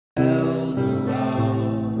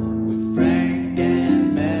Eldorado with Frank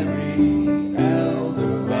and Mary.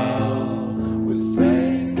 Eldorado with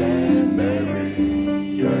Frank and Mary.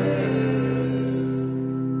 Yeah.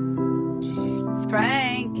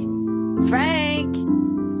 Frank,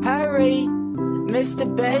 hurry. Mr.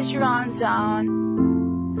 Bergeron's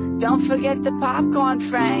on. Don't forget the popcorn,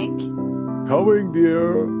 Frank. Coming,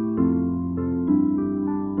 dear.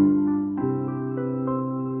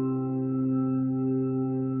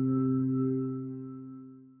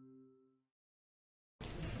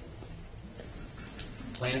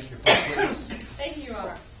 Plaintiff, your first witness. Thank you, Your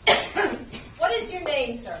Honor. What is your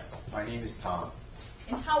name, sir? My name is Tom.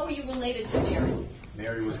 And how were you related to Mary?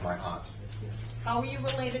 Mary was my aunt. How were you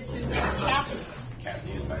related to Kathy?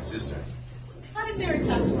 Kathy is my sister. How did Mary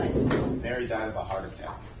pass away? Mary died of a heart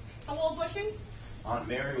attack. How old was she? Aunt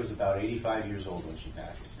Mary was about 85 years old when she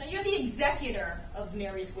passed. Now, you're the executor of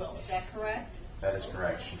Mary's will, is that correct? That is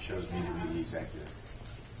correct. She chose me to be the executor.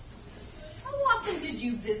 How often did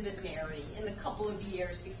you visit Mary in the couple of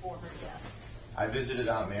years before her death? I visited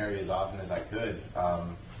Aunt Mary as often as I could.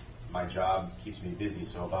 My job keeps me busy,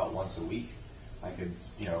 so about once a week I could,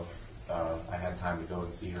 I had time to go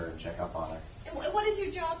and see her and check up on her. And what is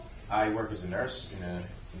your job? I work as a nurse in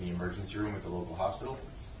the emergency room at the local hospital.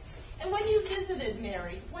 And when you visited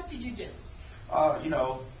Mary, what did you do?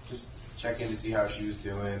 Just check in to see how she was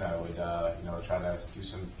doing. I would, try to do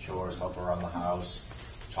some chores, help her around the house,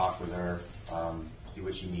 talk with her, see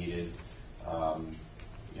what she needed,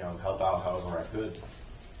 help out however I could.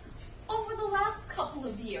 Over the last couple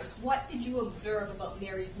of years, what did you observe about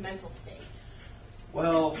Mary's mental state?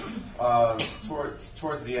 Well,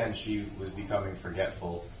 towards the end, she was becoming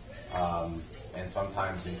forgetful and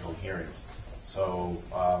sometimes incoherent. So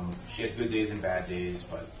she had good days and bad days,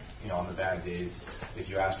 but on the bad days, if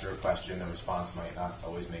you asked her a question, the response might not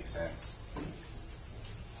always make sense.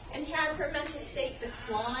 And had her mental state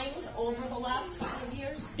declined over the last couple of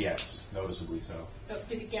years? Yes, noticeably so. So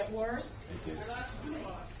did it get worse? It did.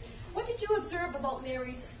 What did you observe about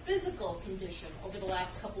Mary's physical condition over the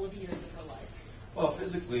last couple of years of her life? Well,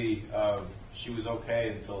 physically, she was okay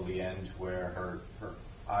until the end, where her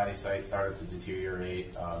eyesight started to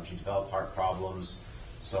deteriorate. She developed heart problems.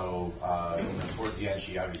 So towards the end,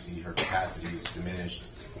 her capacities diminished.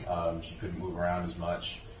 She couldn't move around as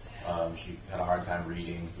much. She had a hard time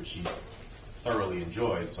reading, which she thoroughly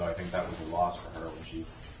enjoyed. So I think that was a loss for her when she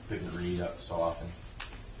couldn't read so often.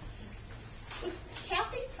 Was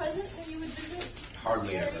Kathy present when you would visit?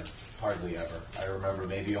 Hardly ever. Hardly ever. I remember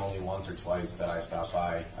maybe only once or twice that I stopped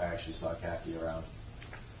by, I actually saw Kathy around.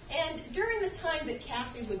 And during the time that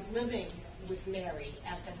Kathy was living with Mary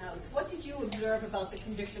at the house, what did you observe about the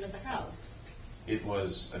condition of the house? It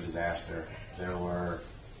was a disaster. There were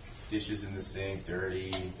dishes in the sink,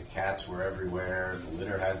 dirty, the cats were everywhere, the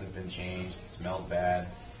litter hasn't been changed, it smelled bad.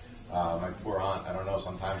 My poor aunt, I don't know,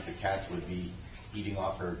 sometimes the cats would be eating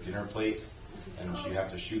off her dinner plate and she'd have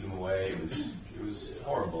to shoo them away. It was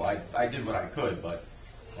horrible. I did what I could, but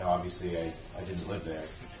obviously I didn't live there.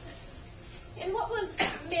 And what was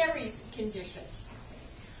Mary's condition?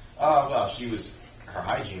 Well, her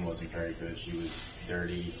hygiene wasn't very good. She was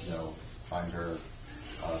dirty, find her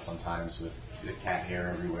sometimes with the cat hair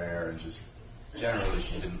everywhere, and just generally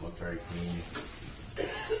she didn't look very clean.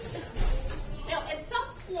 Now, at some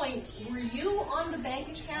point, were you on the bank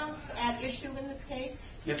accounts at issue in this case?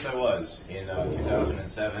 Yes, I was. In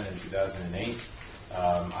 2007 and 2008,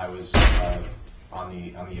 I was on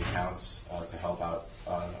the accounts to help out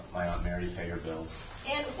my Aunt Mary pay her bills.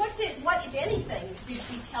 And what, if anything, did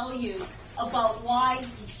she tell you about why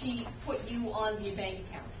she put you on the bank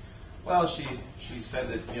accounts? Well, she said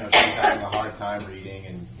that she was having a hard time reading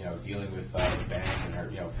and dealing with the bank and her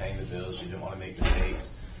paying the bills. She didn't want to make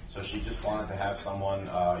mistakes, so she just wanted to have someone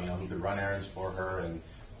who could run errands for her and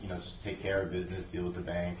just take care of business, deal with the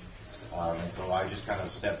bank. And so I just kind of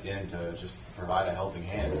stepped in to just provide a helping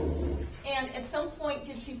hand. And at some point,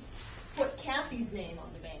 did she put Kathy's name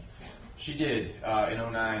on the bank account? She did. In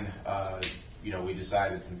 2009, we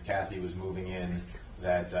decided, since Kathy was moving in,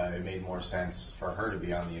 that it made more sense for her to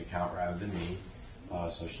be on the account rather than me.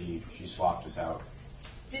 So she swapped us out.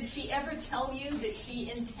 Did she ever tell you that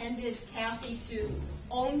she intended Kathy to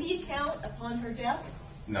own the account upon her death?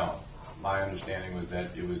 No. My understanding was that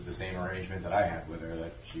it was the same arrangement that I had with her,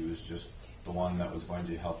 that she was just the one that was going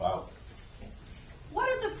to help out. What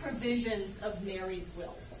are the provisions of Mary's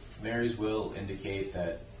will? Mary's will indicate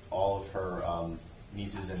that all of her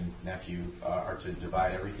nieces and nephew are to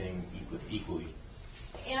divide everything equally.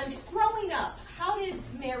 And growing up, How did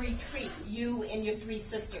Mary treat you and your three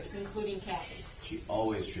sisters, including Kathy? She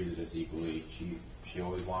always treated us equally. She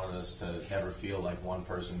always wanted us to never feel like one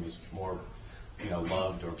person was more,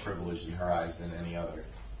 loved or privileged in her eyes than any other.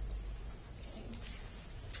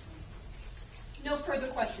 No further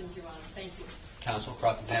questions, Your Honor. Thank you. Counsel,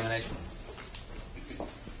 cross-examination.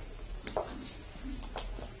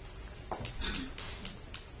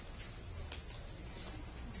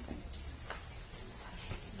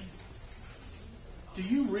 Do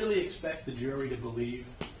you really expect the jury to believe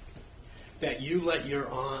that you let your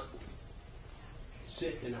aunt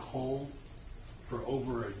sit in a home for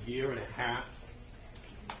over a year and a half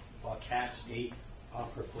while cats ate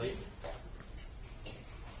off her plate?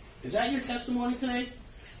 Is that your testimony today?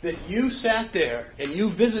 That you sat there and you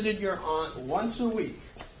visited your aunt once a week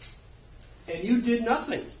and you did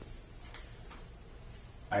nothing?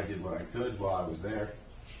 I did what I could while I was there.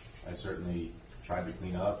 I certainly tried to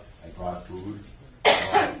clean up. I brought food.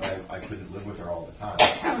 I couldn't live with her all the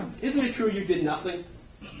time. Isn't it true you did nothing?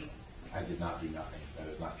 I did not do nothing. That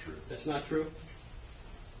is not true. That's not true?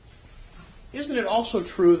 Isn't it also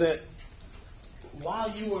true that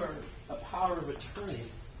while you were a power of attorney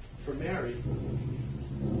for Mary,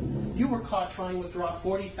 you were caught trying to withdraw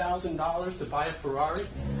 $40,000 to buy a Ferrari?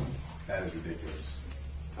 That is ridiculous.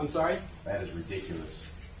 I'm sorry? That is ridiculous.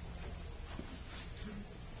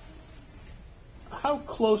 How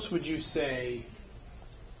close would you say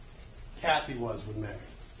Kathy was with Mary?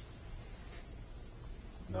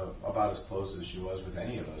 No, about as close as she was with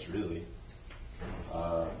any of us, really.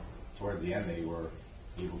 Towards the end, they were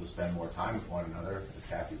able to spend more time with one another as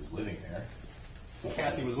Kathy was living there. Well,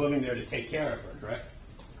 Kathy was living there to take care of her, correct?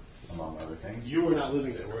 Among other things. You were not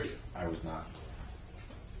living there, were you? I was not.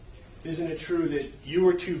 Isn't it true that you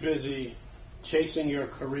were too busy chasing your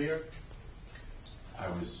career? I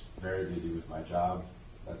was very busy with my job.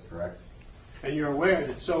 That's correct. And you're aware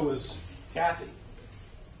that so was Kathy.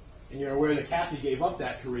 And you're aware that Kathy gave up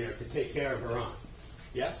that career to take care of her aunt.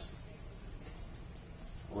 Yes?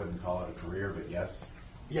 I wouldn't call it a career, but yes.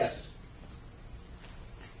 Yes.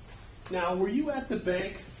 Now, were you at the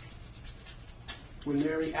bank when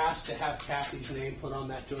Mary asked to have Kathy's name put on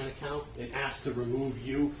that joint account and asked to remove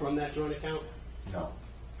you from that joint account? No.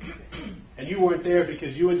 And you weren't there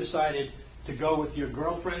because you had decided to go with your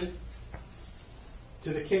girlfriend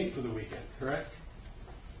to the Cape for the weekend, correct?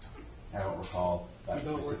 I don't recall that You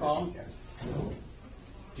don't specific recall? weekend.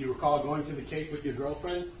 Do you recall going to the Cape with your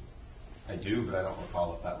girlfriend? I do, but I don't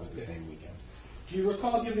recall if that was the same weekend. Do you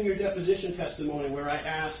recall giving your deposition testimony where I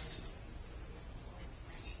asked,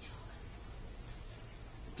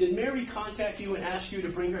 did Mary contact you and ask you to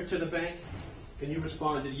bring her to the bank? And you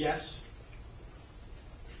responded, yes.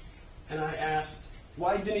 And I asked,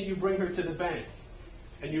 why didn't you bring her to the bank?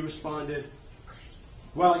 And you responded,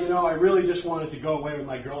 well, I really just wanted to go away with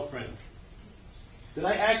my girlfriend. Did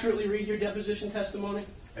I accurately read your deposition testimony?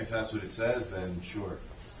 If that's what it says, then sure.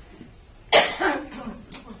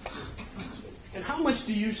 And how much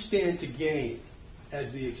do you stand to gain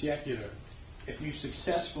as the executor if you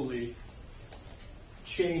successfully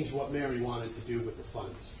change what Mary wanted to do with the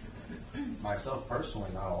funds? Myself personally,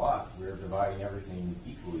 not a lot. We're dividing everything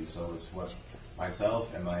equally, so it's what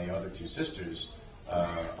myself and my other two sisters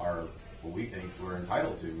are, what we think we're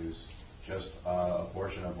entitled to is just a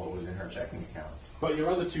portion of what was in her checking account. But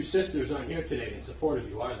your other two sisters aren't here today in support of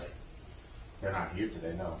you, are they? They're not here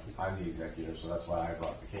today, no. I'm the executor, so that's why I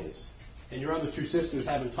brought the case. And your other two sisters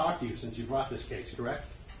haven't talked to you since you brought this case, correct?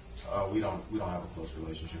 We don't have a close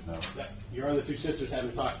relationship, no. Your other two sisters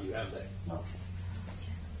haven't talked to you, have they? No.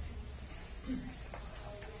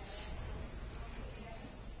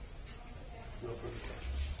 No further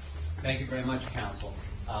questions. Thank you very much, counsel.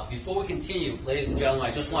 Before we continue, ladies and gentlemen,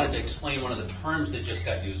 I just wanted to explain one of the terms that just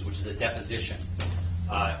got used, which is a deposition.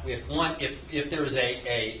 If there is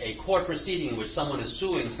a court proceeding in which someone is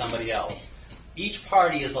suing somebody else, each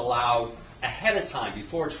party is allowed ahead of time,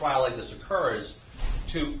 before a trial like this occurs,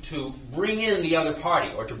 to bring in the other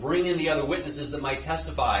party or to bring in the other witnesses that might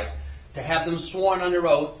testify, to have them sworn under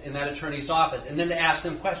oath in that attorney's office, and then to ask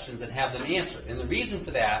them questions and have them answer. And the reason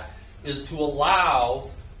for that is to allow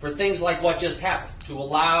for things like what just happened, to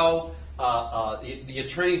allow the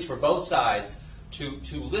attorneys for both sides to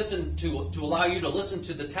listen to allow you to listen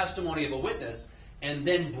to the testimony of a witness and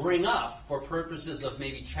then bring up, for purposes of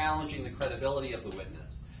maybe challenging the credibility of the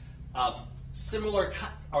witness, similar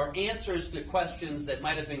or answers to questions that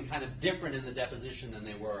might have been kind of different in the deposition than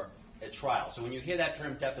they were at trial. So when you hear that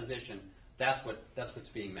term deposition, that's what's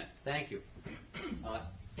being meant. Thank you.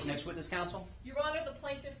 Next witness, counsel. Your Honor, the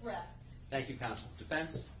plaintiff rests. Thank you, counsel.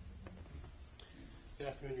 Defense. Good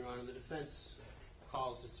afternoon, Your Honor. The defense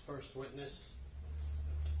calls its first witness,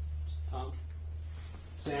 Tom?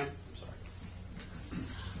 Sam? I'm sorry.